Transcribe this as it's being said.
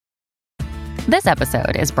This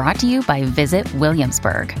episode is brought to you by Visit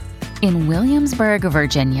Williamsburg. In Williamsburg,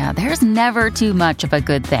 Virginia, there's never too much of a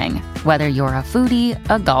good thing. Whether you're a foodie,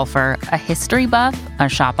 a golfer, a history buff, a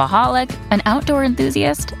shopaholic, an outdoor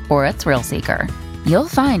enthusiast, or a thrill seeker, you'll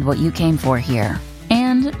find what you came for here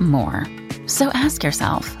and more. So ask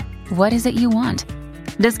yourself, what is it you want?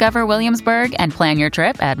 Discover Williamsburg and plan your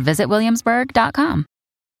trip at visitwilliamsburg.com.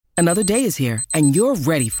 Another day is here, and you're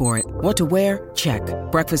ready for it. What to wear? Check.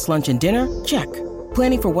 Breakfast, lunch, and dinner? Check.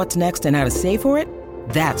 Planning for what's next and how to save for it?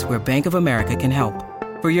 That's where Bank of America can help.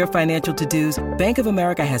 For your financial to-dos, Bank of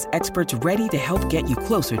America has experts ready to help get you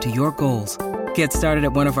closer to your goals. Get started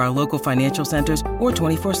at one of our local financial centers or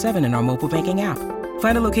 24/7 in our mobile banking app.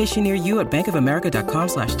 Find a location near you at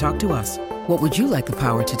bankofamerica.com/talktous. What would you like the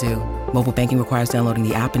power to do? Mobile banking requires downloading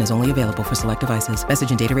the app and is only available for select devices. Message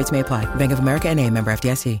and data rates may apply. Bank of America N.A., member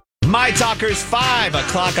FDIC. My Talkers, 5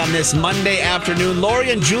 o'clock on this Monday afternoon.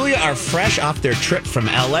 Lori and Julia are fresh off their trip from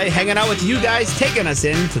L.A., hanging out with you guys, taking us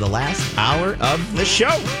into the last hour of the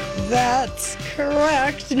show. That's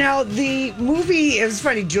correct. Now, the movie is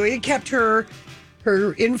funny. Julia kept her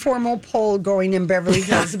informal poll going in Beverly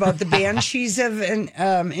Hills about the Banshees of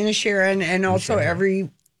Inisherin and also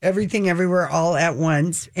Everything Everywhere All at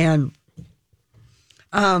Once. And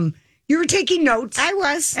you were taking notes. I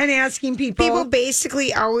was. And asking people. People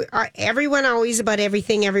basically, everyone always about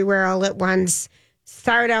Everything Everywhere All at Once.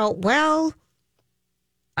 Start out, well,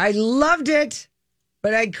 I loved it,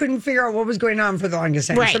 but I couldn't figure out what was going on for the longest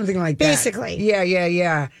time. Right. Something like that. Basically.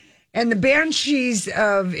 Yeah. And the Banshees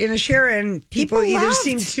of Inisherin, people either loved.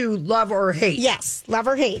 seem to love or hate. Yes, love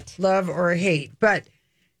or hate. Love or hate. But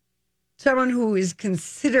someone who is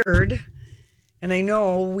considered, and I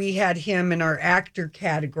know we had him in our actor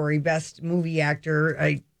category, best movie actor.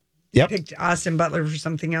 I picked Austin Butler for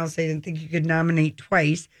something else. I didn't think you could nominate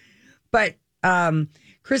twice. But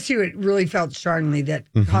Chris Hewitt really felt strongly that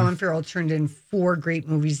Colin Farrell turned in 4 great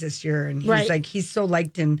movies this year. And he's like, he's so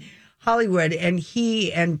liked in Hollywood. And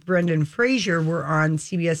he and Brendan Fraser were on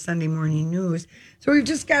CBS Sunday Morning News. So we've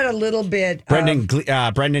just got a little bit Brendan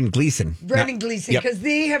Gleeson. Brendan Gleeson, because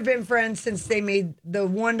they have been friends since they made the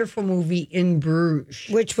wonderful movie In Bruges.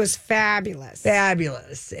 Which was fabulous.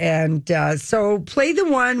 Fabulous. And so play the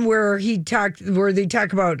one where they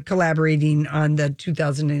talk about collaborating on the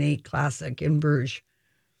 2008 classic In Bruges.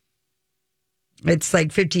 It's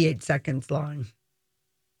like 58 seconds long.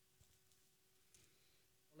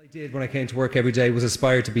 Did when I came to work every day was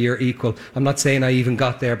aspire to be your equal. I'm not saying I even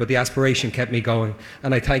got there, but the aspiration kept me going,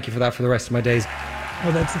 and I thank you for that for the rest of my days.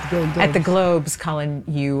 Oh, that's at the Golden Globes. At the Globes, Colin,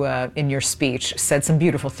 you, in your speech, said some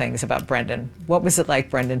beautiful things about Brendan. What was it like,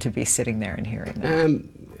 Brendan, to be sitting there and hearing that?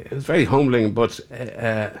 It was very humbling, but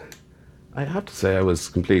I have to say I was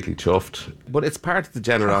completely chuffed. But it's part of the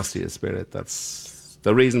generosity of spirit. That's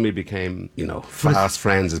the reason we became, fast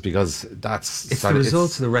friends, is because it's the result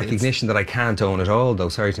of the recognition that I can't own it all, though.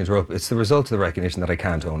 Sorry to interrupt. It's the result of the recognition that I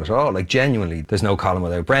can't own it all. Like, genuinely, there's no Colin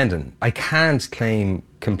without Brendan. I can't claim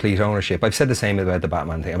complete ownership. I've said the same about the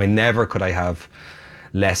Batman thing. I mean, never could I have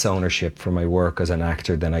less ownership for my work as an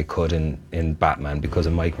actor than I could in Batman, because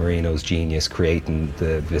of Mike Marino's genius creating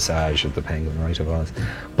the visage of the Penguin, right, of Oz.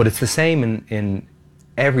 But it's the same in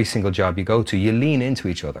every single job you go to. You lean into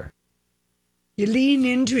each other. You lean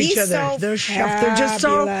into each other. So they're just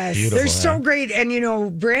so great.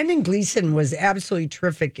 And, Brandon Gleeson was absolutely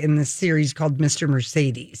terrific in this series called Mr.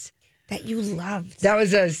 Mercedes. That you loved. That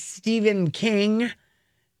was a Stephen King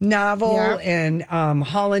novel, and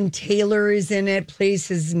Holland Taylor is in it, plays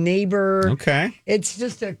his neighbor. Okay. It's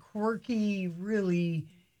just a quirky, really,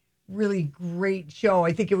 really great show.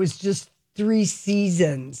 I think it was just 3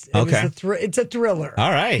 seasons. It's a thriller.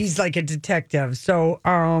 All right. He's like a detective. So,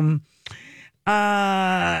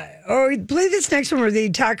 play this next one where they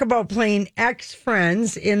talk about playing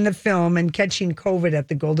ex-friends in the film and catching COVID at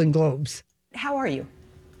the Golden Globes. How are you?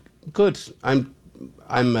 Good. I'm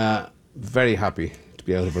very happy to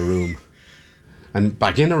be out of a room and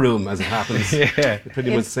back in a room, as it happens.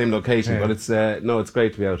 Pretty much the same location, but it's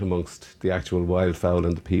great to be out amongst the actual wildfowl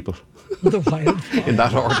and the people. The wildfowl. In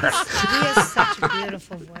that order. He has such a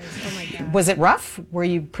beautiful voice. Oh my God. Was it rough? Were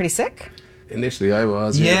you pretty sick? Initially, I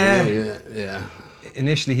was. Yeah.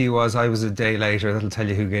 Initially, he was. I was a day later. That'll tell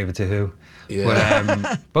you who gave it to who. Yeah.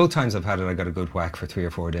 But both times I've had it, I got a good whack for 3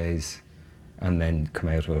 or 4 days, and then come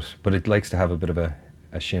out of it. But it likes to have a bit of a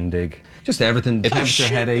shindig. Just everything. Temperature,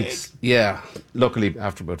 headaches. Yeah. Luckily,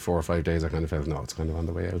 after about 4 or 5 days, I kind of felt, no, it's kind of on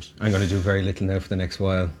the way out. I'm going to do very little now for the next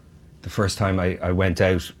while. The first time I went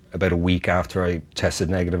out, about a week after I tested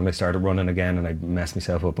negative, and I started running again, and I messed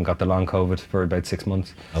myself up and got the long COVID for about 6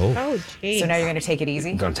 months. Oh, geez. So now you're going to take it easy?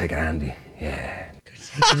 I'm going to take it handy. Yeah.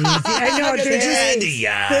 Take it easy.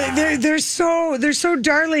 I know they're so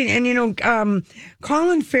darling, and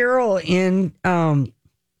Colin Farrell in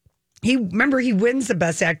he wins the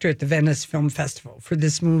Best Actor at the Venice Film Festival for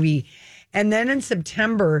this movie, and then in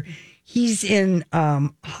September he's in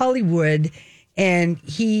Hollywood, and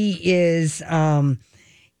he is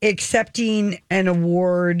accepting an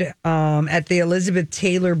award at the Elizabeth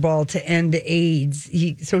Taylor Ball to end AIDS.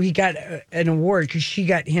 He got an award because she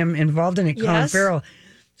got him involved in it, Colin Farrell.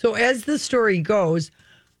 So as the story goes,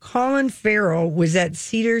 Colin Farrell was at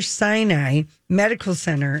Cedars-Sinai Medical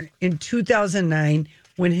Center in 2009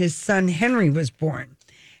 when his son Henry was born.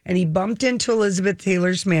 And he bumped into Elizabeth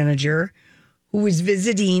Taylor's manager, who was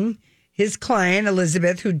visiting his client,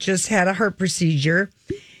 Elizabeth, who just had a heart procedure.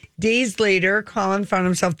 Days later, Colin found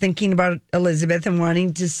himself thinking about Elizabeth and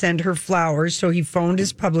wanting to send her flowers, so he phoned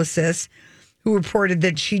his publicist, who reported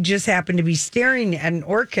that she just happened to be staring at an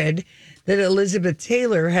orchid that Elizabeth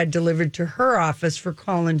Taylor had delivered to her office for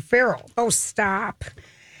Colin Farrell. Oh, stop.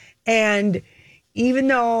 And even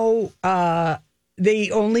though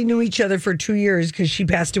they only knew each other for 2 years because she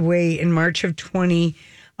passed away in March of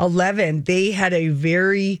 2011, they had a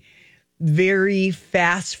very, very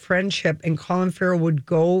fast friendship, and Colin Farrell would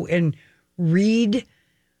go and read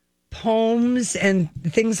poems and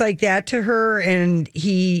things like that to her, and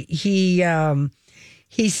he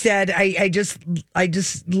said, I just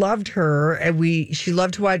loved her, and she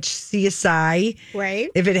loved to watch CSI. Right.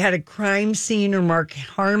 If it had a crime scene or Mark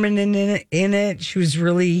Harmon in it, she was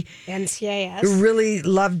really NCIS. Really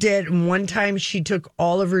loved it. And one time she took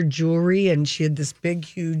all of her jewelry, and she had this big,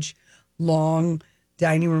 huge, long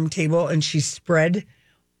dining room table, and she spread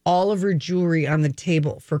all of her jewelry on the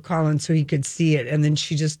table for Colin so he could see it, and then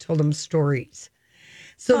she just told him stories.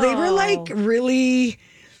 So they were like really,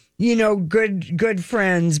 good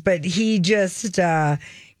friends. But he just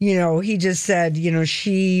he just said,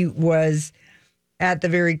 she was at the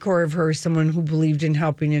very core of her someone who believed in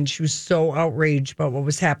helping, and she was so outraged about what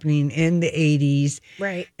was happening in the 80s.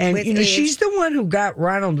 Right. And she's the one who got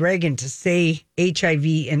Ronald Reagan to say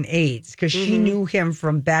HIV and AIDS because she knew him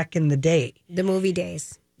from back in the day. The movie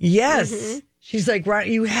days. Yes. Mm-hmm. She's like,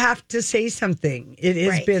 you have to say something. It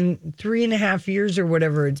has been 3.5 years or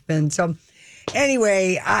whatever it's been. So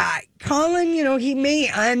anyway, Colin, he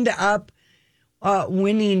may end up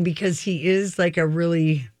winning because he is like a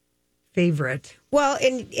really favorite. Well,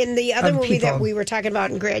 in the other movie that we were talking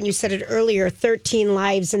about, and Grant, you said it earlier, 13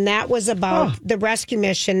 Lives, and that was about the rescue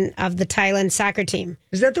mission of the Thailand soccer team.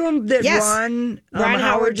 Is that the one that Ron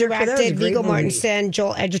Howard directed, Viggo Mortensen,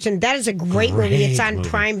 Joel Edgerton? That is a great movie. It's on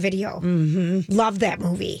Prime Video. Mm-hmm. Love that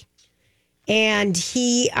movie. And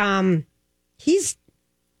he's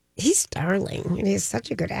darling. And he has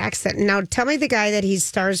such a good accent. Now, tell me the guy that he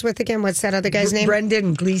stars with again. What's that other guy's name?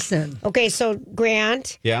 Brendan Gleeson. Okay, so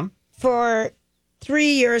Grant. Yeah. For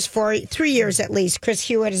 3 years at least, Chris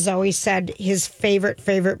Hewitt has always said his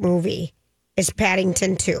favorite movie is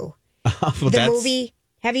Paddington 2. The movie,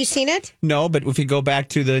 have you seen it? No, but if you go back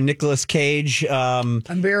to the Nicolas Cage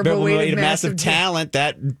Unbearable Weight of Massive Talent,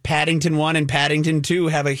 that Paddington 1 and Paddington 2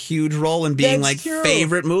 have a huge role in being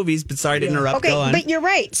favorite movies. But sorry to interrupt. Okay, go on. But you're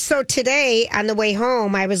right. So today on the way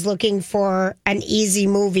home, I was looking for an easy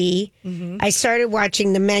movie. Mm-hmm. I started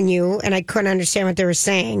watching the menu and I couldn't understand what they were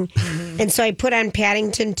saying. Mm-hmm. And so I put on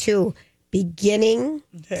Paddington 2, beginning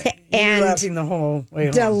to end. Laughing the whole way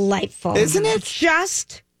home. Delightful. Isn't it?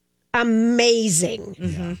 Just amazing.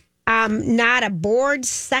 Mm-hmm. Not a bored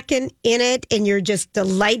second in it, and you're just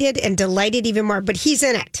delighted even more. But he's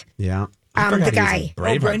in it. Yeah. The guy.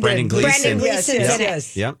 Brendan Gleeson.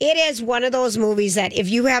 Yes. Yep. It is one of those movies that if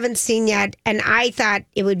you haven't seen yet, and I thought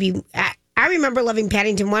it would be. I remember loving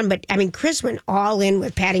Paddington 1, but I mean, Chris went all in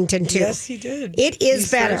with Paddington 2. Yes, he did. It is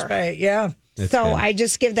better. Yeah. So I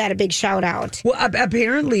just give that a big shout out. Well,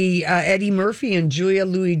 apparently Eddie Murphy and Julia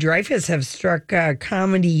Louis-Dreyfus have struck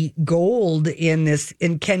comedy gold in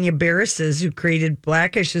Kenya Barris, who created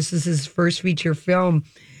Blackish. This is his first feature film,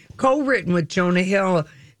 co-written with Jonah Hill.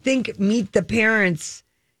 Think Meet the Parents,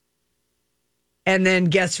 and then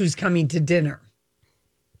Guess Who's Coming to Dinner.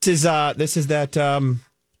 This is that the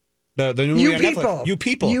new You movie on People.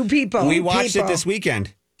 Netflix. You People. We watched it this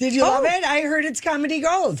weekend. Did you love it? I heard it's comedy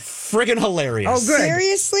gold. Friggin' hilarious. Oh, good.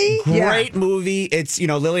 Seriously? Great movie. It's,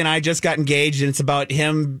 Lily and I just got engaged, and it's about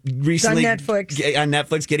him recently on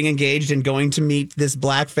Netflix getting engaged and going to meet this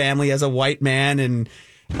black family as a white man. And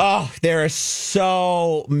there are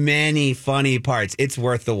so many funny parts. It's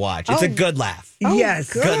worth the watch. It's a good laugh.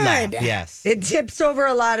 Yes. Good. Good laugh. Yes. It tips over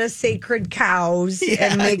a lot of sacred cows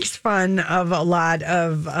and makes fun of a lot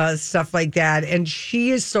of stuff like that. And she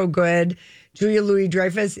is so good. Julia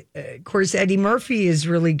Louis-Dreyfus. Of course, Eddie Murphy is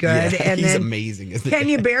really good. Yeah, and he's then amazing. Isn't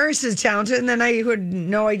Kenya Barris is talented. And then I had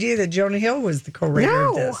no idea that Jonah Hill was the co-writer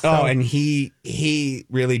of this. Oh, and he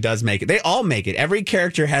really does make it. They all make it. Every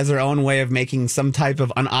character has their own way of making some type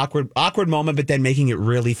of an awkward moment, but then making it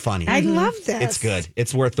really funny. I love this. It's good.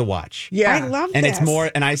 It's worth the watch. Yeah. I love And this. it's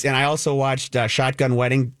more. And I also watched Shotgun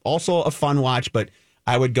Wedding. Also a fun watch, but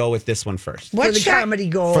I would go with this one first. For the comedy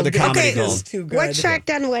gold. For the comedy Okay, gold. it's too good. What's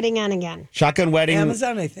Shotgun Wedding on again? Shotgun Wedding.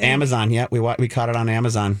 Amazon, I think. Amazon, yeah. We caught it on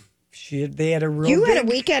Amazon. They had a real You had a big-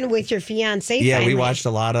 weekend with your fiance. Yeah, finally. we watched a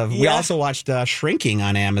lot of. We Yeah. also watched Shrinking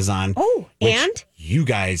on Amazon. Oh, which and? you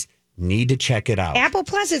guys need to check it out. Apple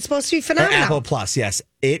Plus. It's supposed to be Or phenomenal. Apple Plus, yes.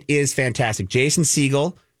 It is fantastic. Jason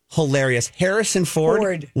Segel, hilarious. Harrison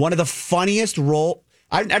Ford. One of the funniest role.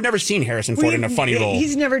 I've never seen Harrison Ford in a funny role.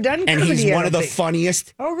 He's never done and comedy, he's I one of don't the think.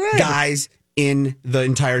 funniest good. guys in the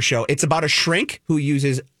entire show. It's about a shrink who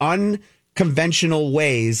uses unconventional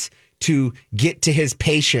ways to get to his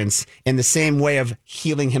patients in the same way of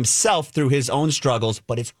healing himself through his own struggles.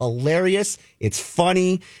 But it's hilarious. It's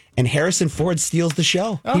funny. And Harrison Ford steals the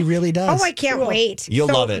show. He really does. Oh, I can't wait. You'll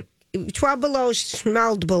love it. 12 below,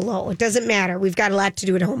 smelled below. It doesn't matter. We've got a lot to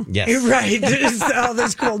do at home. Yes. You're right. It's all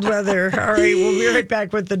this cold weather. All right, we'll be right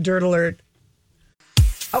back with the Dirt Alert.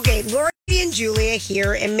 Okay, Lori and Julia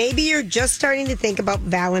here, and maybe you're just starting to think about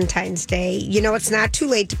Valentine's Day. You know, it's not too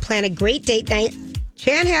late to plan a great date night.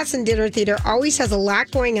 Chanhassen Dinner Theater always has a lot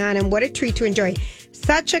going on, and what a treat to enjoy.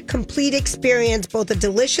 Such a complete experience, both a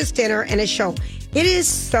delicious dinner and a show. It is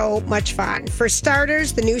so much fun. For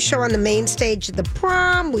starters, the new show on the main stage, The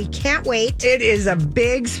Prom. We can't wait. It is a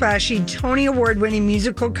big, splashy, Tony Award-winning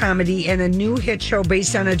musical comedy and a new hit show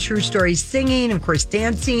based on a true story. Singing, of course,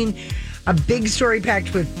 dancing. A big story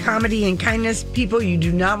packed with comedy and kindness. People, you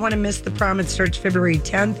do not want to miss The Prom. It starts February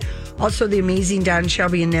 10th. Also, the amazing Don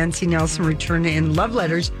Shelby and Nancy Nelson return in Love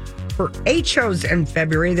Letters for 8 shows in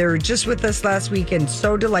February. They were just with us last week and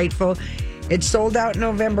so delightful. It's sold out in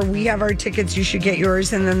November. We have our tickets. You should get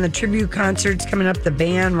yours. And then the tribute concerts coming up. The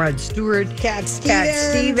band, Rod Stewart, Cat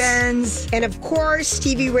Stevens. And of course,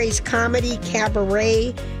 Stevie Ray's comedy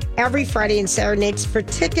cabaret every Friday and Saturday nights. For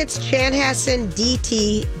tickets,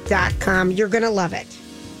 chanhassendt.com. You're going to love it.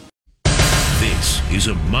 This is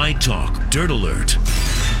a My Talk Dirt Alert.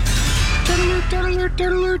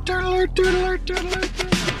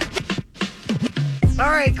 All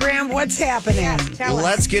right, Graham, what's happening?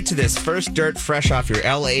 Let's get to this first dirt fresh off your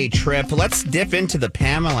LA trip. Let's dip into the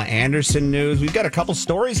Pamela Anderson news. We've got a couple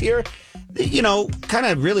stories here, you know, kind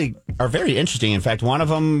of really are very interesting. In fact, one of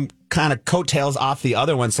them kind of coattails off the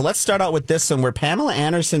other one. So let's start out with this one where Pamela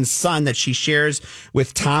Anderson's son that she shares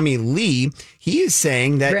with Tommy Lee, he is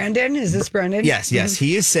saying that... Brandon? Is this Brandon? Yes.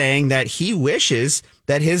 He is saying that he wishes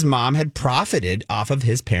that his mom had profited off of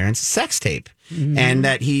his parents' sex tape. Mm-hmm. And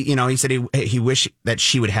that he said he wished that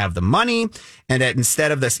she would have the money and that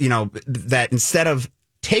instead of this, that instead of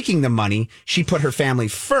taking the money, she put her family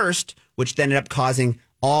first, which then ended up causing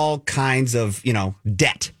all kinds of,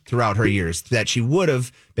 debt throughout her years that she would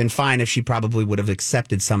have been fine if she probably would have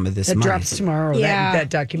accepted some of this money. That drops tomorrow, that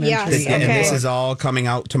documentary. Yes, And this is all coming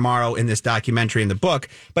out tomorrow in this documentary in the book.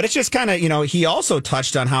 But it's just kind of, he also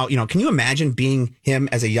touched on how, can you imagine being him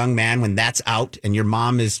as a young man when that's out and your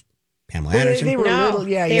mom is Pamela Anderson? They were little,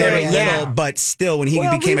 little, but still, when he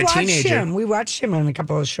became a teenager. We watched him on a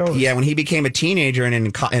couple of shows. Yeah, when he became a teenager and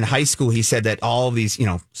in high school, he said that all of these,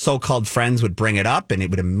 so-called friends would bring it up and it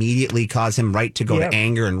would immediately cause him to go to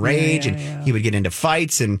anger and rage and he would get into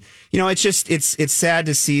fights. And, it's just, it's sad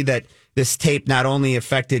to see that this tape not only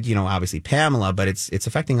affected, obviously Pamela, but it's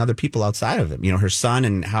affecting other people outside of him, her son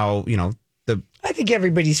and how, I think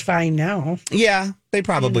everybody's fine now. Yeah, they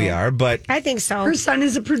probably are, but I think so. Her son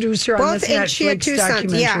is a producer on this and she had Netflix 2 sons.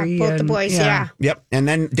 documentary. Yeah, both the boys. Yeah. Yep. And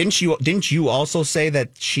then didn't you also say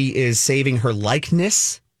that she is saving her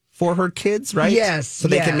likeness for her kids, right? Yes. So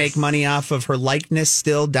they can make money off of her likeness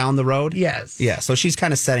still down the road? Yes. Yeah. So she's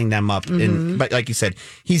kind of setting them up. But like you said,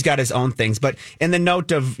 he's got his own things. But in the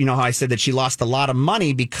note of, how I said that she lost a lot of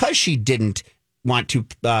money because she didn't want to,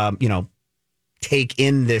 take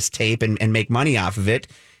in this tape and make money off of it.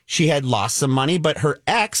 She had lost some money, but her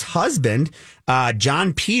ex-husband,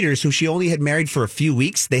 John Peters, who she only had married for a few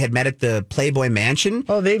weeks, they had met at the Playboy Mansion.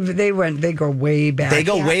 Oh, they go way back. They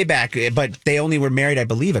go way back, but they only were married, I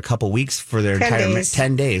believe, a couple weeks for their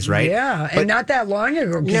 10 days, right? Yeah, and not that long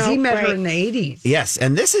ago because he met her in the 80s. Yes,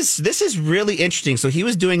 and this is really interesting. So he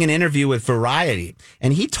was doing an interview with Variety,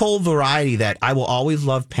 and he told Variety that I will always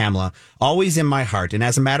love Pamela, always in my heart. And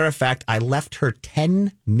as a matter of fact, I left her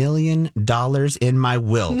 $10 million in my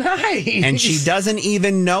will. Nice. And she doesn't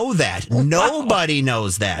even know that. Nobody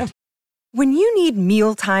knows that. When you need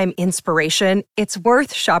mealtime inspiration, it's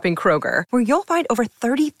worth shopping Kroger, where you'll find over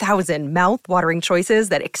 30,000 mouth-watering choices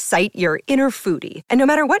that excite your inner foodie. And no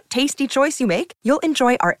matter what tasty choice you make, you'll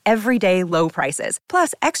enjoy our everyday low prices,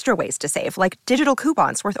 plus extra ways to save, like digital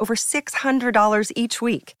coupons worth over $600 each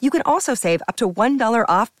week. You can also save up to $1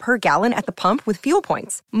 off per gallon at the pump with fuel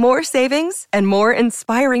points. More savings and more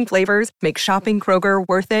inspiring flavors make shopping Kroger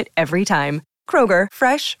worth it every time. Kroger,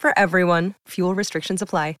 fresh for everyone. Fuel restrictions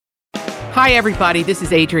apply. Hi, everybody. This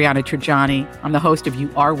is Adriana Trajani. I'm the host of You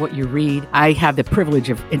Are What You Read. I have the privilege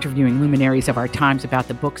of interviewing luminaries of our times about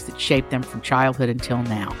the books that shaped them from childhood until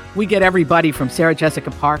now. We get everybody from Sarah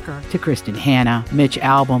Jessica Parker to Kristen Hanna, Mitch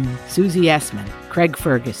Albom, Susie Essman, Craig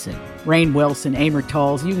Ferguson, Rainn Wilson, Amor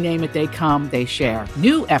Tolls, you name it, they come, they share.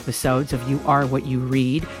 New episodes of You Are What You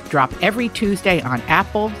Read drop every Tuesday on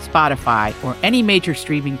Apple, Spotify, or any major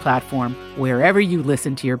streaming platform wherever you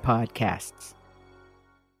listen to your podcasts.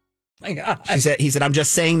 My God. He said, I'm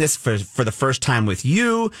just saying this for the first time with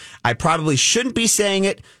you. I probably shouldn't be saying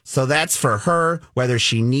it, so that's for her, whether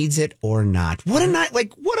she needs it or not. What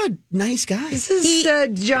a nice guy. This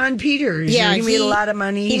is John Peters. Yeah, he made a lot of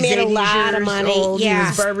money. He made a lot of money. Old. Yeah. He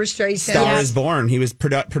was Barbara Streisand. Star is Born. He was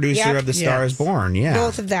producer of The Star is Born. Yeah,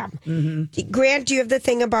 both of them. Grant, do you have the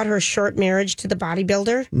thing about her short marriage to the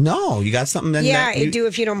bodybuilder? No, you got something? I do,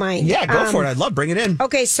 if you don't mind. Yeah, go for it. I'd love bring it in.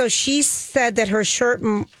 Okay, so she said that her short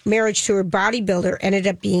marriage to her bodybuilder ended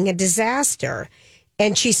up being a disaster.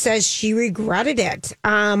 And she says she regretted it.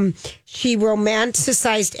 She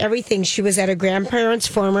romanticized everything. She was at her grandparents'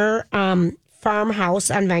 former farmhouse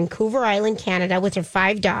on Vancouver Island, Canada, with her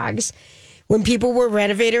 5 dogs when people were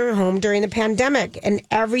renovating her home during the pandemic. And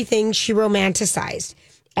everything she romanticized.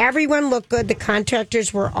 Everyone looked good. The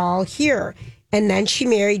contractors were all here. And then she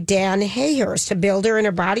married Dan Hayhurst, a builder and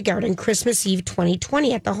her bodyguard, on Christmas Eve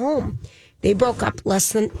 2020 at the home. They broke up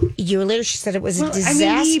less than a year later. She said it was a disaster.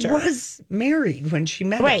 I mean, he was married when she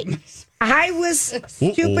met him. I was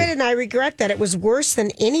stupid, and I regret that. It was worse than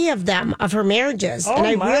any of them, of her marriages. Oh, and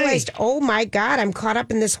I my. realized, oh, my God, I'm caught up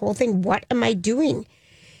in this whole thing. What am I doing?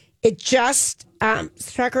 It just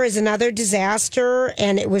struck her as another disaster,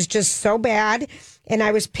 and it was just so bad. And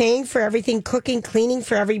I was paying for everything, cooking, cleaning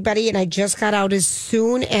for everybody, and I just got out as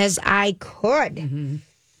soon as I could. Mm-hmm.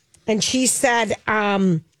 And she said...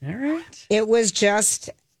 all right. It was just,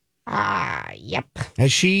 yep.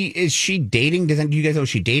 Is she dating? Do you guys know? Is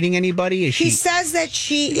she dating anybody? She says that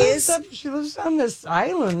she lives on this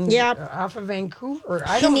island off of Vancouver.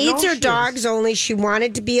 She needs her dogs only. She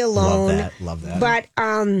wanted to be alone. Love that. But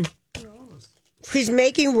she's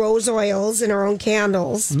making rose oils and her own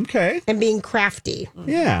candles. Okay. And being crafty.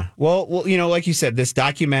 Yeah. Well, like you said, this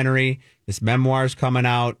documentary, this memoir is coming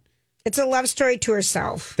out. It's a love story to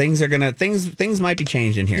herself. Things might be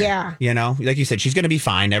changing here. Yeah. Like you said, she's going to be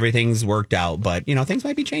fine. Everything's worked out, but things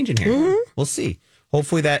might be changing here. Mm-hmm. We'll see.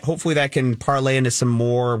 Hopefully that can parlay into some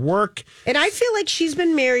more work. And I feel like she's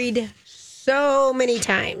been married so many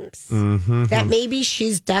times that maybe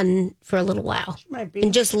she's done for a little while. Might be.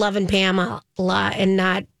 And just loving Pam a lot and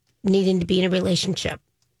not needing to be in a relationship.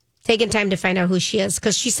 Taking time to find out who she is.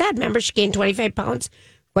 Because she said, remember, she gained 25 pounds.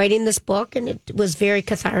 Writing this book, and it was very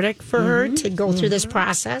cathartic for her to go through this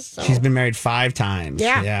process. So. She's been married 5 times.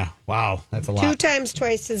 Yeah. Wow, that's a lot. 2 times,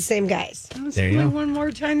 twice to the same guys. There you go. One more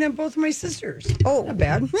time than both my sisters. Oh, not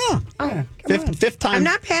bad. Yeah. Oh, fifth time. I'm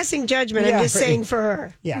not passing judgment. I'm just saying for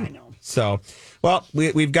her. Yeah, I know. So, well,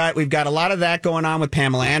 we've got a lot of that going on with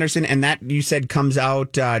Pamela Anderson, and that you said comes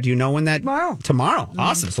out. Do you know when that? Tomorrow.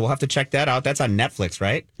 Awesome. So we'll have to check that out. That's on Netflix,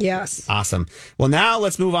 right? Yes. Awesome. Well, now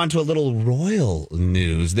let's move on to a little royal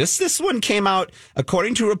news. This one came out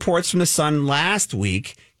according to reports from The Sun last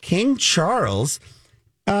week. King Charles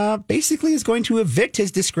basically is going to evict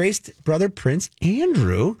his disgraced brother Prince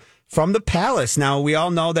Andrew from the palace. Now, we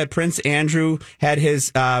all know that Prince Andrew had his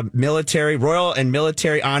royal and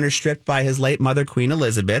military honors stripped by his late mother, Queen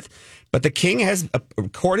Elizabeth. But the king has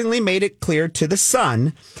accordingly made it clear to The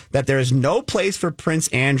Sun that there is no place for Prince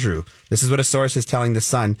Andrew. This is what a source is telling The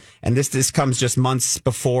Sun. And this comes just months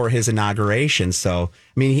before his inauguration. So,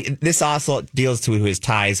 I mean, this also deals to his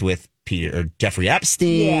ties with Jeffrey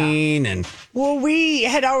Epstein. And well, we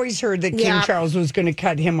had always heard that King Charles was going to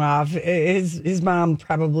cut him off. His mom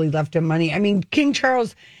probably left him money. I mean, King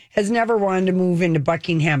Charles has never wanted to move into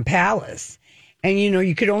Buckingham Palace. And,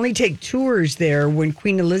 you could only take tours there when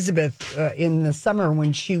Queen Elizabeth in the summer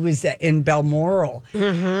when she was in Balmoral.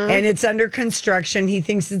 Mm-hmm. And it's under construction. He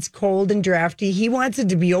thinks it's cold and drafty. He wants it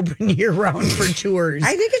to be open year-round for tours.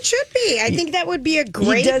 I think it should be. I think that would be a great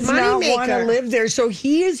moneymaker. He does not want to live there. So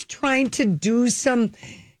he is trying to do some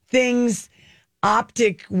things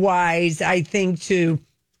optic-wise, I think, to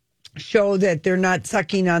show that they're not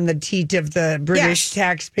sucking on the teat of the British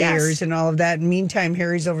taxpayers and all of that. And meantime,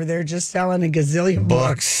 Harry's over there just selling a gazillion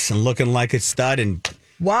books and looking like a stud. And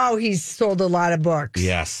wow, he's sold a lot of books.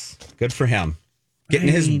 Yes, good for him.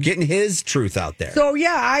 Getting his truth out there. So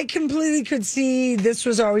yeah, I completely could see this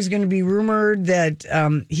was always going to be rumored that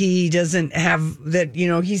he doesn't have that.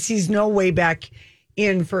 He sees no way back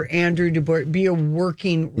in for Andrew to be a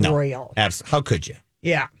working royal. Absolutely. How could you?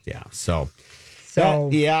 Yeah. Yeah. So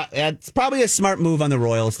it's probably a smart move on the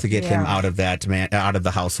Royals to get him out of out of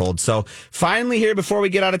the household. So finally here, before we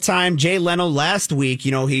get out of time, Jay Leno last week,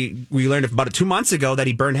 we learned about 2 months ago that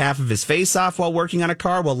he burned half of his face off while working on a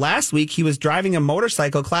car. Well, last week he was driving a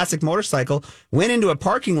classic motorcycle, went into a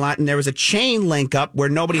parking lot and there was a chain link up where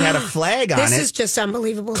nobody had a flag on it. This is just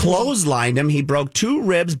unbelievable. Clotheslined him. He broke 2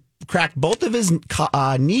 ribs, cracked both of his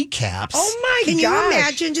kneecaps. Oh my Can you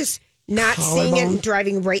imagine just not seeing it and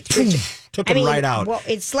driving right through it? Took him right out. Well,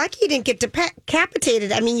 it's lucky he didn't get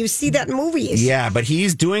decapitated. I mean, you see that in movies. Yeah, but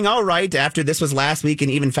he's doing all right after this was last week. And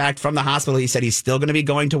even, in fact, from the hospital, he said he's still going to be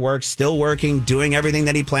going to work, still working, doing everything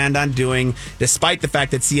that he planned on doing, despite the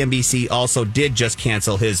fact that CNBC also did just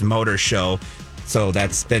cancel his motor show. So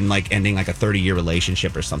that's been ending a 30-year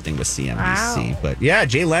relationship or something with CNBC. Wow. But yeah,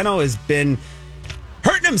 Jay Leno has been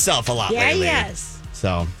hurting himself a lot lately. Yes. So,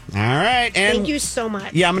 all right. And thank you so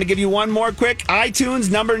much. Yeah, I'm going to give you one more quick. iTunes,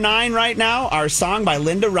 number 9 right now. Our song by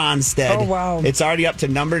Linda Ronstadt. Oh, wow. It's already up to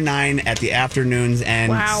number 9 at the afternoons.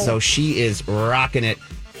 And so she is rocking it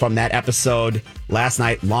from that episode last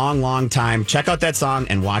night. Long time. Check out that song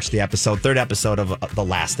and watch the third episode of The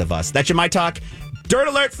Last of Us. That's your My Talk Dirt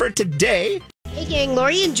Alert for today. Hey, gang.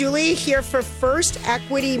 Lori and Julie here for First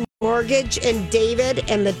Equity Mortgage and David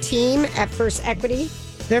and the team at First Equity.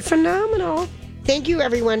 They're phenomenal. Thank you,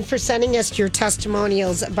 everyone, for sending us your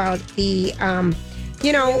testimonials about the,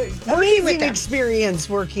 amazing experience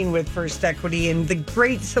working with First Equity and the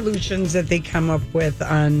great solutions that they come up with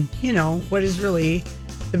on, what is really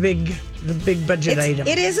the big budget item.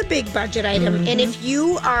 It is a big budget item. Mm-hmm. And if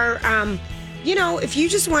you are, if you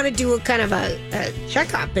just want to do a kind of a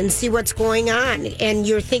checkup and see what's going on and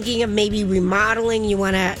you're thinking of maybe remodeling, you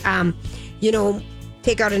want to,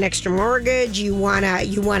 take out an extra mortgage, you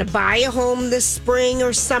wanna buy a home this spring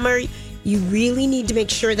or summer, you really need to make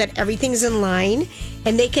sure that everything's in line,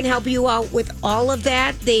 and they can help you out with all of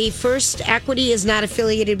that. First Equity is not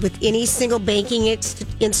affiliated with any single banking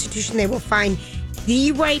institution. They will find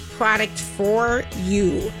the right product for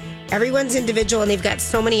you. Everyone's individual, and they've got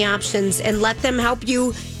so many options, and let them help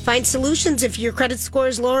you find solutions if your credit score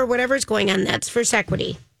is low or whatever is going on. That's First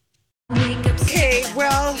Equity. Okay,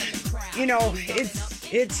 well,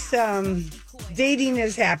 it's dating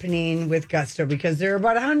is happening with gusto because there are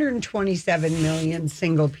about 127 million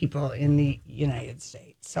single people in the United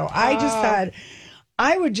States. So I just thought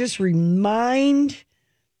I would just remind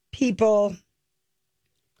people,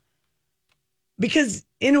 because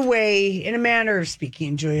in a manner of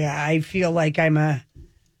speaking, Julia, I feel like I'm a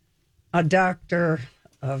doctor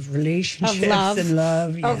of relationships and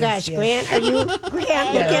love. Oh, gosh, Grant, are you?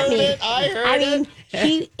 Grant, look at me. I mean,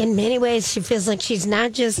 she, in many ways, she feels like she's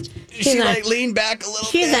not just. She leaned back a little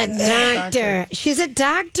bit. She's a doctor. She's a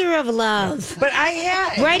doctor of love. But I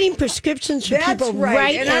had writing prescriptions for people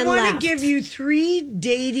right and I want left. to give you 3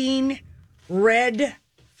 dating red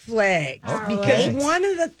flags because one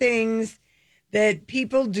of the things that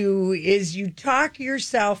people do is you talk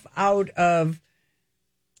yourself out of.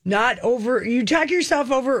 You talk yourself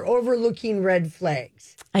over overlooking red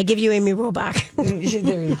flags. I give you Amy Robach.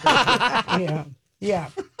 There you go. Yeah.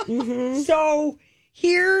 Mm-hmm. So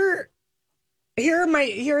here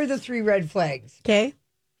are the 3 red flags. Okay.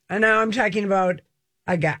 And now I'm talking about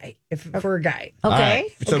a guy. For a guy. Okay.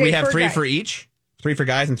 Right. So we have 3 for each. 3 for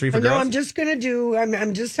guys and 3 for girls. No, I'm just gonna do.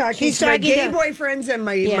 I'm just talking to my gay boyfriends and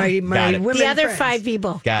my women. The other friends. 5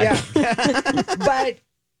 people. Got it. But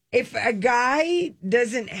if a guy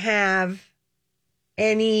doesn't have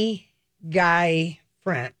any guy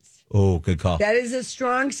friends, oh, good call. that is a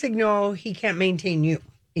strong signal he can't maintain you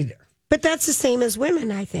either. But that's the same as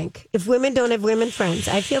women, I think. If women don't have women friends,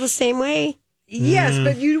 I feel the same way. Yes,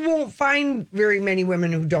 but you won't find very many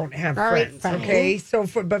women who don't have friends. Right, okay, so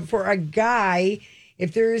for a guy,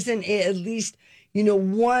 if there isn't at least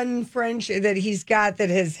one friendship that he's got that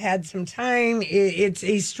has had some time, it's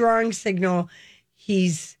a strong signal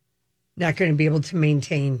he's not going to be able to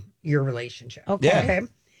maintain your relationship. Okay. Yeah. Okay.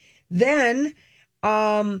 Then,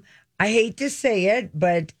 I hate to say it,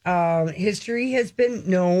 but history has been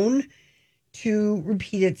known to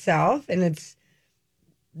repeat itself, and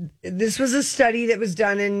this was a study that was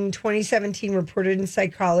done in 2017, reported in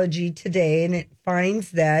Psychology Today, and it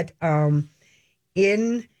finds that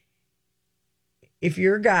in if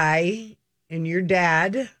you're a guy and your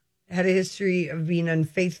dad had a history of being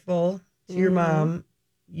unfaithful to your mom,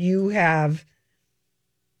 you have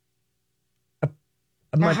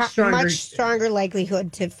a much stronger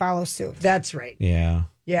likelihood to follow suit. That's right. Yeah.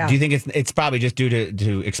 Yeah. Do you think it's probably just due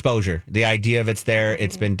to exposure? The idea of it's there,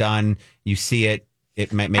 it's been done, you see it,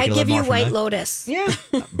 it might make it a little more I give you White Lotus. Yeah.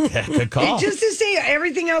 Good call. Just to say,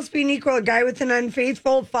 everything else being equal, a guy with an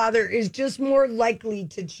unfaithful father is just more likely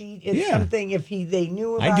to cheat in something if they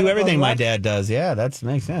knew about it. I do everything my dad does. Yeah, that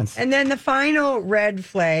makes sense. And then the final red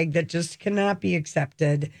flag that just cannot be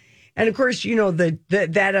accepted. And of course,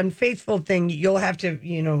 that unfaithful thing, you'll have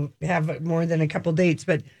to, have more than a couple dates.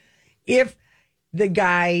 But if the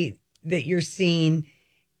guy that you're seeing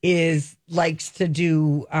likes to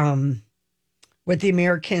do what the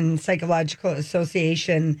American Psychological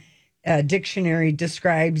Association dictionary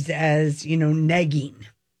describes as, negging,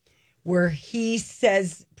 where he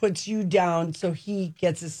puts you down so he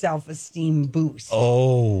gets a self-esteem boost.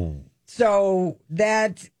 Oh. So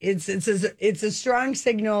that it's a strong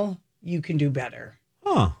signal you can do better.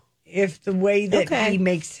 Huh. If the way that he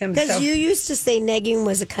makes himself... Because you used to say negging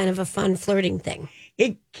was a kind of a fun flirting thing.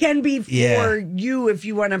 It can be for you if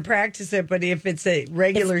you want to practice it, but if it's a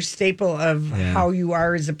regular staple of how you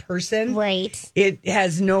are as a person, right, it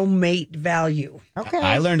has no mate value. Okay.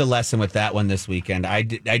 I learned a lesson with that one this weekend. I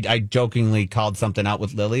jokingly called something out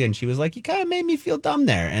with Lily, and she was like, "You kind of made me feel dumb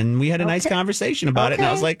there," and we had a nice conversation about it, and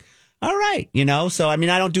I was like, all right, so I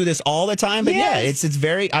don't do this all the time, but it's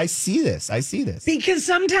very, I see this. Because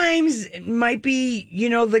sometimes it might be,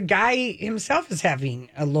 the guy himself is having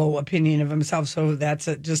a low opinion of himself, so that's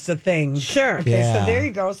just a thing. Sure. Okay, so there you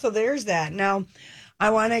go. So there's that. Now, I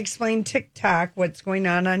want to explain TikTok, what's going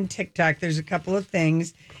on TikTok. There's a couple of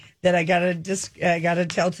things that I gotta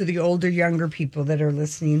tell to the older, younger people that are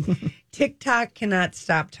listening. TikTok cannot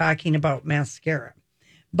stop talking about mascara,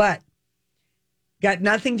 but got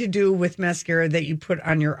nothing to do with mascara that you put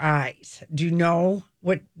on your eyes. Do you know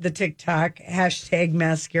what the TikTok hashtag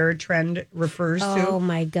mascara trend refers to? Oh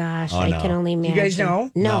my gosh, I can only imagine. You guys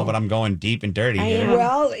know? No, but I'm going deep and dirty here.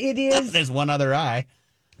 Well, it is. There's one other eye.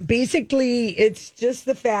 Basically, it's just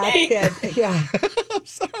the fact that, I'm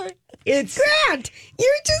sorry. It's Grant,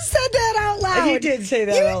 you just said that out loud. He did say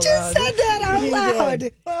that out loud. You just said that out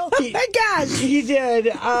loud. Well, oh my gosh. He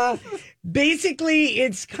did. Basically,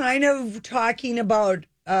 it's kind of talking about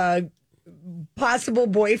possible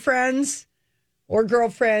boyfriends or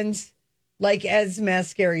girlfriends, like as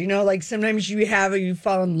mascara. Like sometimes you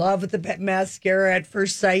fall in love with the mascara at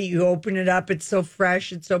first sight. You open it up, it's so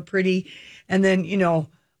fresh, it's so pretty, and then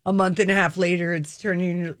a month and a half later, it's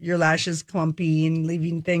turning your lashes clumpy and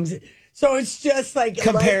leaving things. So it's just like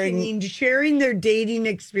sharing their dating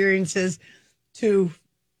experiences to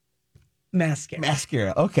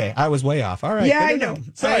mascara. Okay, I was way off. All right. Yeah, I know.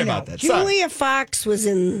 Sorry about that. Julia Fox was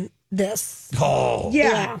in this. Oh.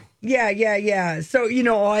 Yeah. So,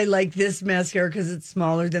 I like this mascara because it's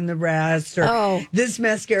smaller than the rest. Or this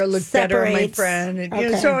mascara looks better on my friend.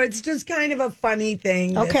 And, so it's just kind of a funny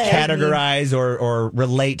thing. Okay. Categorize or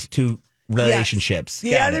relate to relationships.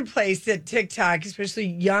 Yes. The other place that TikTok, especially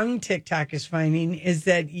young TikTok, is finding is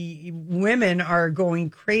that women are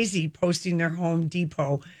going crazy posting their Home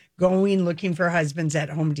Depot, looking for husbands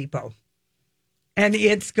at Home Depot. And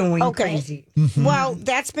it's going crazy. Mm-hmm. Well,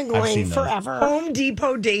 that's been going forever. Home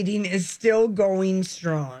Depot dating is still going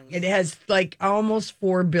strong. It has almost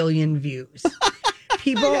 4 billion views.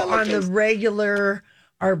 People on the regular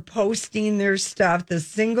are posting their stuff. The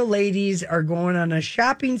single ladies are going on a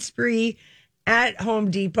shopping spree at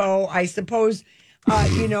Home Depot. I suppose,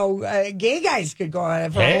 gay guys could go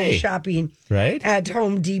on home shopping at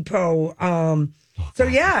Home Depot. So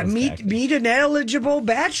meet an eligible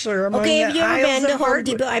bachelor. Have you ever been to Home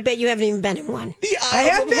Depot? I bet you haven't even been in one. I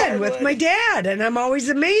have been with my dad, and I'm always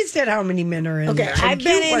amazed at how many men are in there. I've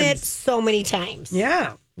been in it so many times.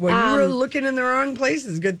 Yeah. Well, you were looking in the wrong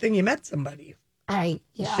places. Good thing you met somebody.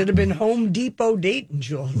 Should have been Home Depot dating,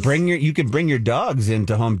 Jules. You can bring your dogs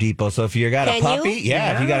into Home Depot. So if you got a puppy,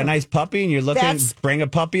 if you got a nice puppy and you're looking, bring a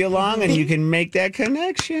puppy along and you can make that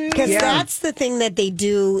connection. Because that's the thing that they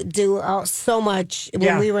do so much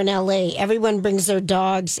when we were in LA. Everyone brings their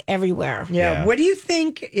dogs everywhere. Yeah. What do you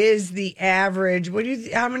think is the average?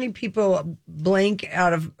 How many people blank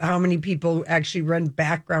out of how many people actually run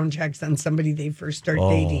background checks on somebody they first start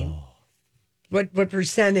dating? What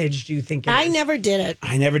percentage do you think it is? I never did it.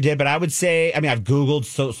 I never did, but I would say, I've Googled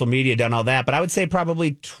social media, done all that, but I would say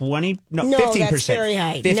probably 15%. That's very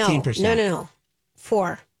high. 15%. No.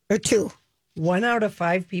 4 or 2. 1 out of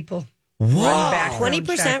 5 people. Wow.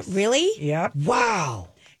 20%? Really? Yep. Wow.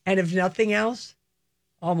 And if nothing else,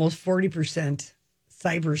 almost 40%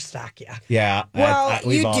 cyber stalk you. Yeah. Well,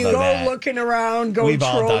 we've you all do done go that. looking around, go We've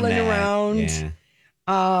all done trolling that. around.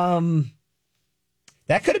 Yeah.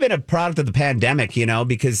 That could have been a product of the pandemic,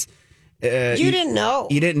 because You didn't know.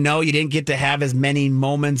 You didn't know. You didn't get to have as many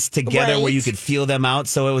moments together where you could feel them out.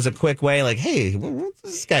 So it was a quick way, like, hey, what's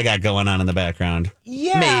this guy got going on in the background?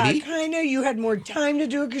 Yeah, maybe. kind of. You had more time to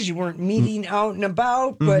do it because you weren't meeting out and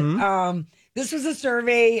about. But this was a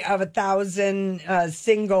survey of 1,000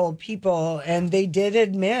 single people, and they did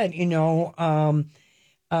admit,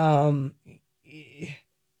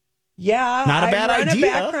 yeah, not a bad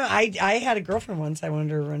idea. I had a girlfriend once. I wanted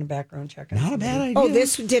her to run a background check. Not a bad idea. Oh,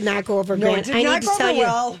 this did not go over. No, Grant. it did not go over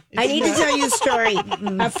well. I need to tell you a story.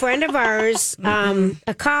 A friend of ours,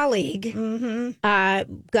 a colleague,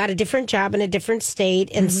 got a different job in a different state,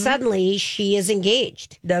 and suddenly she is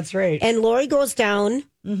engaged. That's right. And Lori goes down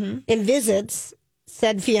and visits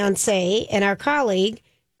said fiance and our colleague,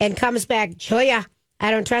 and comes back, Julia, I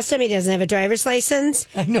don't trust him. He doesn't have a driver's license.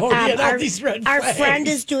 I know. He had all these red our flags. friend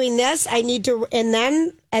is doing this. I need to, and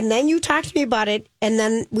then you talked to me about it, and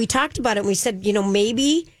then we talked about it. And we said,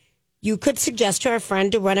 maybe you could suggest to our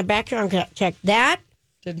friend to run a background check. That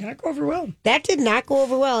did not go over well. That did not go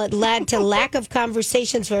over well. It led to lack of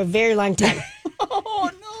conversations for a very long time. Oh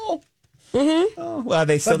no. Oh, well, are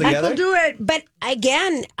they still together? People do it. But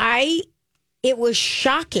again, it was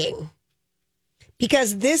shocking.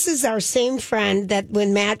 Because this is our same friend that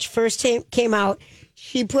when Match first came out,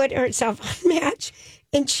 she put herself on Match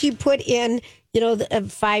and she put in, a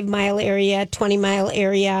 5 mile area, 20 mile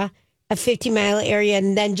area, a 50 mile area,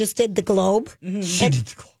 and then just did the globe. She did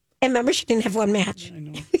the globe. And remember, she didn't have one match. I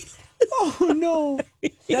know. Oh, no.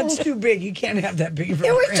 That's too big. You can't have that big. It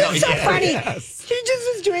was just so funny. Yes. She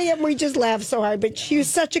just was doing it, and we just laughed so hard. But she was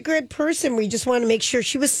such a good person. We just wanted to make sure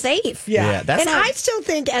she was safe. Yeah, that's and I still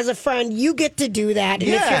think, as a friend, you get to do that.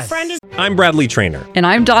 And if your friend is... I'm Bradley Trainer. And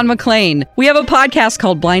I'm Don McClain. We have a podcast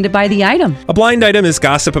called Blinded by the Item. A blind item is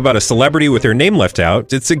gossip about a celebrity with their name left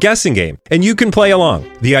out. It's a guessing game, and you can play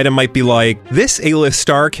along. The item might be like, this A-list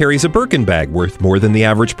star carries a Birkin bag worth more than the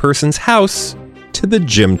average person's house to the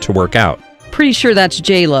gym to work out. Pretty sure that's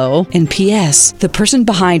J-Lo. And P.S. the person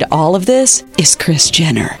behind all of this is Kris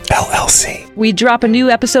Jenner, LLC. We drop a new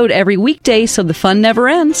episode every weekday so the fun never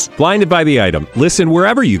ends. Blinded by the Item. Listen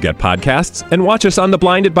wherever you get podcasts and watch us on the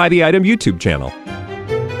Blinded by the Item YouTube channel.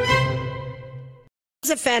 was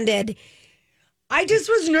offended. I just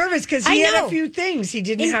was nervous because he had a few things. He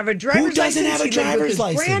didn't have a driver's license. Who doesn't have a driver's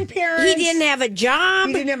license? Grandparents. He didn't have a job.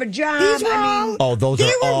 He didn't have a job. These were all,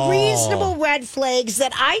 they were reasonable red flags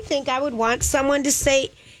that I think I would want someone to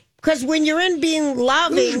say. Because when you're in being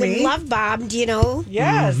loving and love bombed,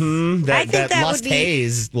 Yes. Mm-hmm. I think that lust would be...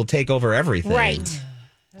 haze will take over everything. Right.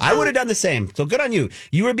 I would have done the same. So good on you.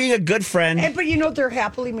 You were being a good friend. But they're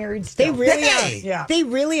happily married still. They really are. Yeah. They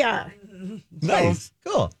really are. Nice.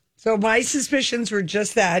 Cool. So my suspicions were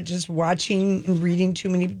just that, just watching and reading too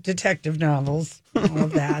many detective novels, all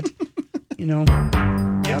of that, Yep.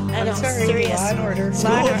 I know. Sorry. Serious. Law and Order.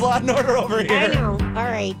 School of Law and Order over here. I know. All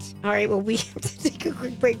right. Well, we have to take a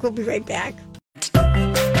quick break. We'll be right back.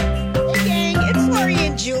 Hey, gang. It's Lori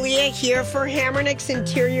and Julia here for Hammernix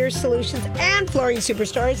Interior Solutions and Flooring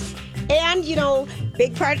Superstores. And,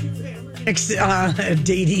 big part...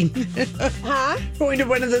 dating. Huh? Going to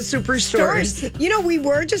one of the superstores. We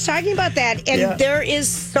were just talking about that. And there is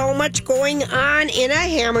so much going on in a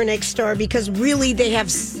Hammernix store because really they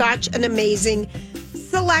have such an amazing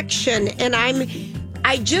selection. And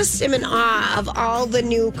I just am in awe of all the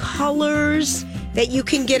new colors that you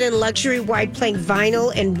can get in luxury wide plank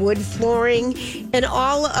vinyl and wood flooring and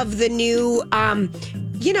all of the new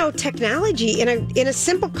technology in a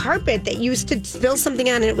simple carpet that used to spill something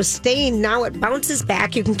on and it was stained. Now it bounces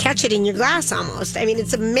back. You can catch it in your glass almost. I mean,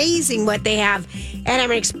 it's amazing what they have at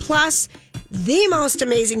Hammernix. Plus, the most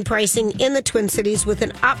amazing pricing in the Twin Cities with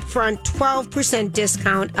an upfront 12%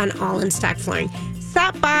 discount on all in-stock flooring.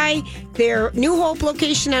 Stop by their New Hope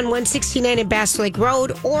location on 169 at Bass Lake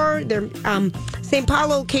Road or their St. Paul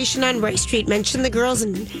location on Rice Street. Mention the girls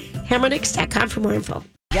and hammernix.com for more info.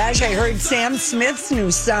 Gosh, I heard Sam Smith's new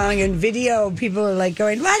song and video. People are like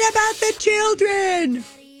going, what about the children?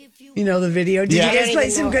 The video. Did you guys play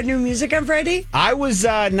some good new music on Friday? I was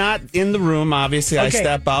not in the room, obviously. Okay. I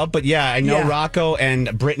step out. But I know Rocco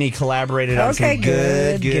and Brittany collaborated on some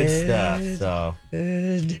good stuff. So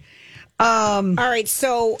good. All right,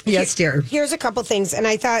 so yes, dear. Here's a couple things, and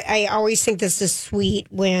I always think this is sweet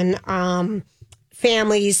when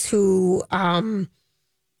families who have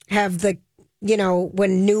the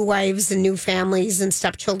when new wives and new families and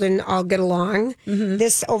stepchildren all get along. Mm-hmm.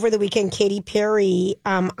 This over the weekend, Katy Perry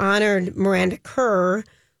honored Miranda Kerr,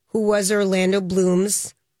 who was Orlando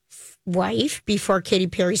Bloom's wife before Katy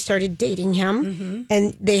Perry started dating him,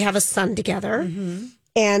 and they have a son together.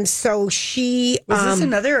 And so she... Was this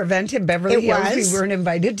another event in Beverly Hills we weren't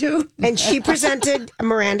invited to? And she presented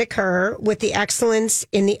Miranda Kerr with the Excellence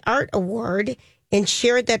in the Art Award and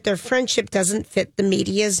shared that their friendship doesn't fit the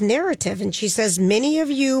media's narrative. And she says, many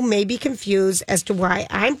of you may be confused as to why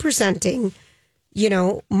I'm presenting,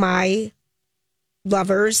 my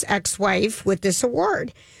lover's ex-wife with this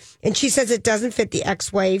award. And she says it doesn't fit the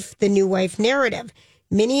ex-wife, the new wife narrative.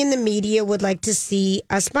 Many in the media would like to see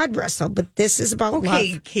us mud wrestle, but this is about love.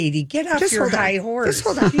 Okay, Katie, get off your high horse. Just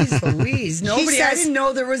hold on. Jeez Louise. I didn't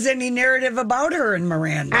know there was any narrative about her and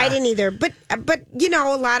Miranda. I didn't either. But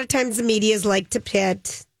a lot of times the media's like to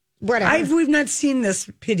pit whatever. We've not seen this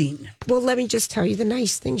pitting. Well, let me just tell you the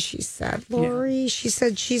nice thing she said, Lori. Yeah. She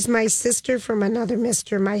said, she's my sister from another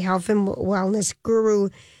mister, my health and wellness guru,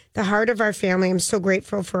 the heart of our family. I'm so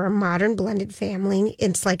grateful for our modern blended family.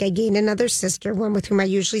 It's like I gained another sister, one with whom I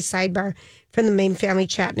usually sidebar from the main family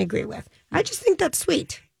chat and agree with. I just think that's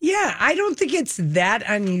sweet. Yeah, I don't think it's that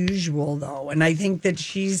unusual, though. And I think that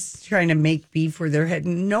she's trying to make beef where their head.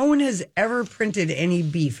 No one has ever printed any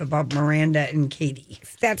beef about Miranda and Katie.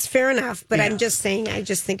 That's fair enough. But I'm just saying, I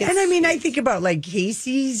just think it's... And I mean, I think about like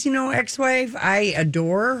Casey's, ex-wife. I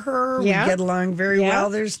adore her. Yeah. We get along very well.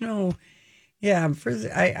 There's no... Yeah,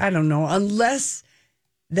 I don't know. Unless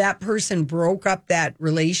that person broke up that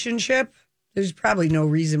relationship, there's probably no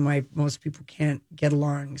reason why most people can't get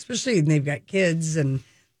along, especially when they've got kids and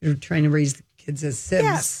they're trying to raise the kids as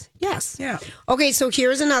siblings. Yes. Yeah. Okay, so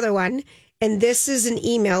here's another one. And this is an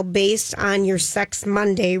email based on your Sex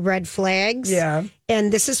Monday red flags. Yeah.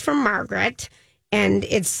 And this is from Margaret. And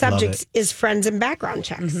its subject is friends and background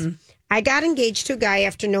checks. Mm-hmm. I got engaged to a guy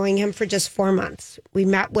after knowing him for just 4 months. We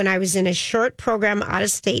met when I was in a short program out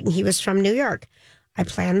of state, and he was from New York. I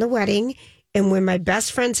planned the wedding, and when my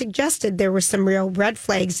best friend suggested there were some real red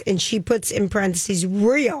flags, and she puts in parentheses,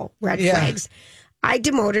 real red flags, I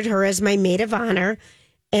demoted her as my maid of honor,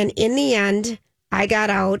 and in the end, I got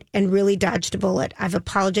out and really dodged a bullet. I've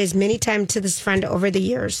apologized many times to this friend over the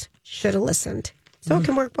years. Should have listened. So it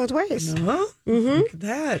can work both ways. Look at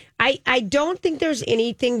that. I don't think there's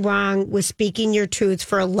anything wrong with speaking your truth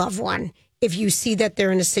for a loved one if you see that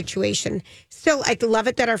they're in a situation. Still, I love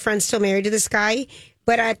it that our friend's still married to this guy,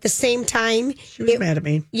 but at the same time... She was mad at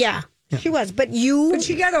me. Yeah. She was, but you... But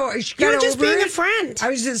she got over just being a friend. I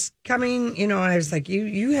was just coming, and I was like,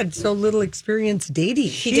 you had so little experience dating.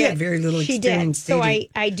 She had very little experience dating. So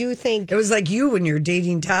I do think... It was like you when you're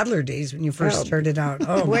dating toddler days when you first started out.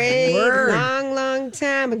 Oh, way my word. long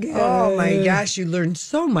time ago. Oh, my gosh, you learned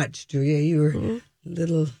so much, Julia. You were...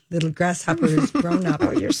 Little grasshoppers grown up.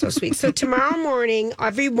 Oh, you're so sweet. So tomorrow morning,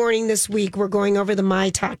 every morning this week, we're going over the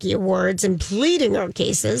My Talkie Awards and pleading our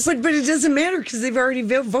cases. But it doesn't matter because they've already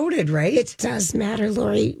voted, right? It does matter,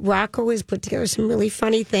 Lori. Rocco has put together some really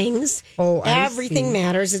funny things. Oh, everything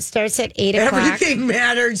matters. It starts at 8 o'clock. Everything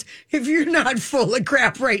matters. If you're not full of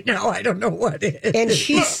crap right now, I don't know what is. And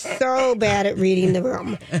she's so bad at reading the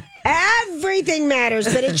room. Everything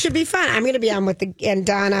matters, but it should be fun. I'm going to be on with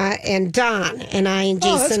Donna and Don, and I and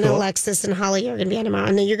Jason and Alexis and Holly are going to be on tomorrow.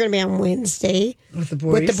 And then you're going to be on Wednesday with the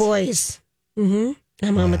boys. Mm-hmm.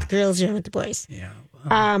 I'm on with the girls. You're on with the boys. Yeah.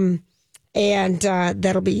 Wow. And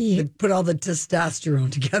that'll be put all the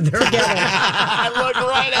testosterone together. I look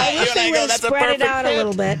right at you and I go, that's a perfect spread it out fit. a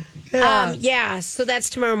little bit. So that's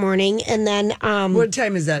tomorrow morning, and then what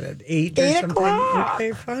time is that? At 8 or 8 something? o'clock.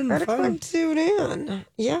 Okay, fun. Tune in.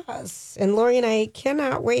 Yes, and Lori and I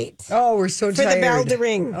cannot wait. Oh, we're so for tired. the bell to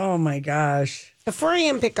ring. Oh my gosh. The 4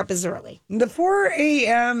 a.m. pickup is early. The 4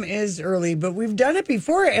 a.m. is early, but we've done it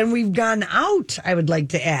before, and we've gone out, I would like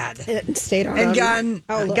to add. And stayed on. And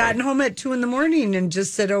gotten home at 2 a.m. and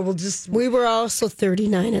just said, we'll just... We were also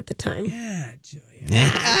 39 at the time. Yeah, Julia.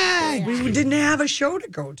 We didn't have a show to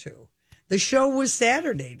go to. The show was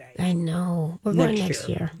Saturday night. I know. We're going next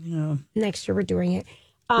year. Yeah. Next year we're doing it.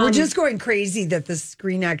 We're just going crazy that the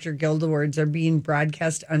Screen Actor Guild Awards are being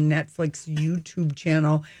broadcast on Netflix YouTube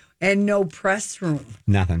channel and no press room.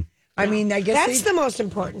 Nothing. I mean, I guess that's the most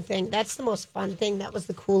important thing. That's the most fun thing. That was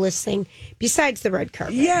the coolest thing besides the red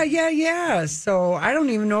carpet. Yeah. So I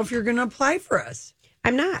don't even know if you're going to apply for us.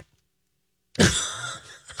 I'm not.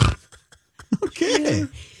 Okay.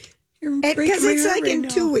 Because it's like in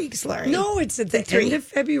 2 weeks, Larry. No, it's at the end of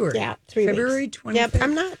February. Yeah, 3 weeks. February 25th. Yep,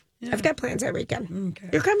 I'm not. Yeah. I've got plans that weekend. Okay.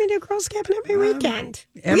 You're coming to Girls Cabin every weekend.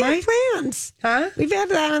 Am we I? have plans. Huh? We've had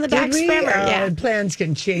that on the back forever. Yeah. Plans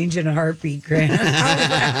can change in a heartbeat, Grant.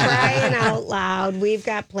 Crying out loud. We've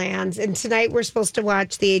got plans. And tonight we're supposed to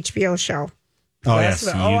watch the HBO show. Oh, yes.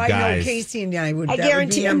 I know Casey and I would. I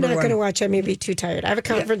guarantee I'm not going to one. watch. I may be too tired. I have a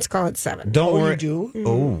conference call at 7. Don't worry. You do?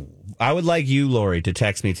 Oh, I would like you, Lori, to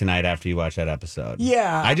text me tonight after you watch that episode.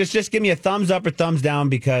 Yeah. I just give me a thumbs up or thumbs down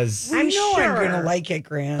because I'm going to like it,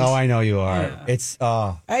 Grant. Oh, I know you are. Yeah. It's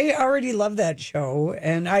I already love that show,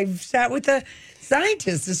 and I've sat with a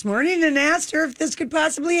scientist this morning and asked her if this could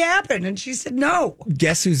possibly happen, and she said no.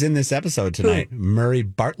 Guess who's in this episode tonight? Who? Murray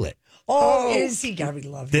Bartlett. Oh, is he? God, we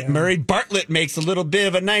love him. Murray Bartlett makes a little bit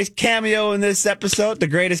of a nice cameo in this episode. The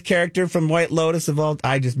greatest character from White Lotus of all.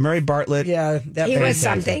 Murray Bartlett. Yeah, he was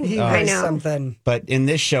something. I know something. But in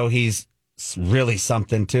this show, he's really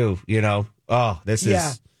something too. You know. Oh, this is.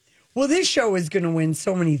 Yeah. Well, this show is going to win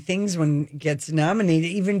so many things when it gets nominated.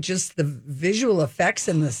 Even just the visual effects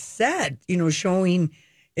and the set, showing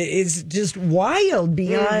is just wild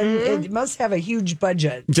beyond. It must have a huge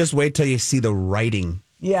budget. Just wait till you see the writing.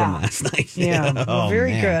 From last night. Yeah. Well,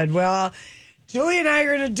 very good. Well, Julie and I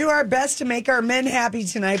are going to do our best to make our men happy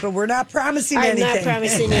tonight, but we're not promising anything. I'm not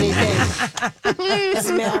promising anything.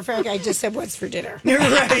 As a matter of fact, I just said, what's for dinner?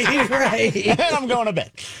 Right. And I'm going to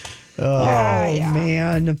bed. Oh,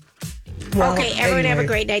 man. Well, okay, everyone have a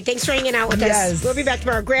great night. Thanks for hanging out with us. We'll be back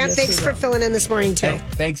tomorrow. Grant, thanks for filling in this morning, too.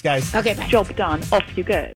 Thanks, guys. Okay, bye. Job done. Off you go.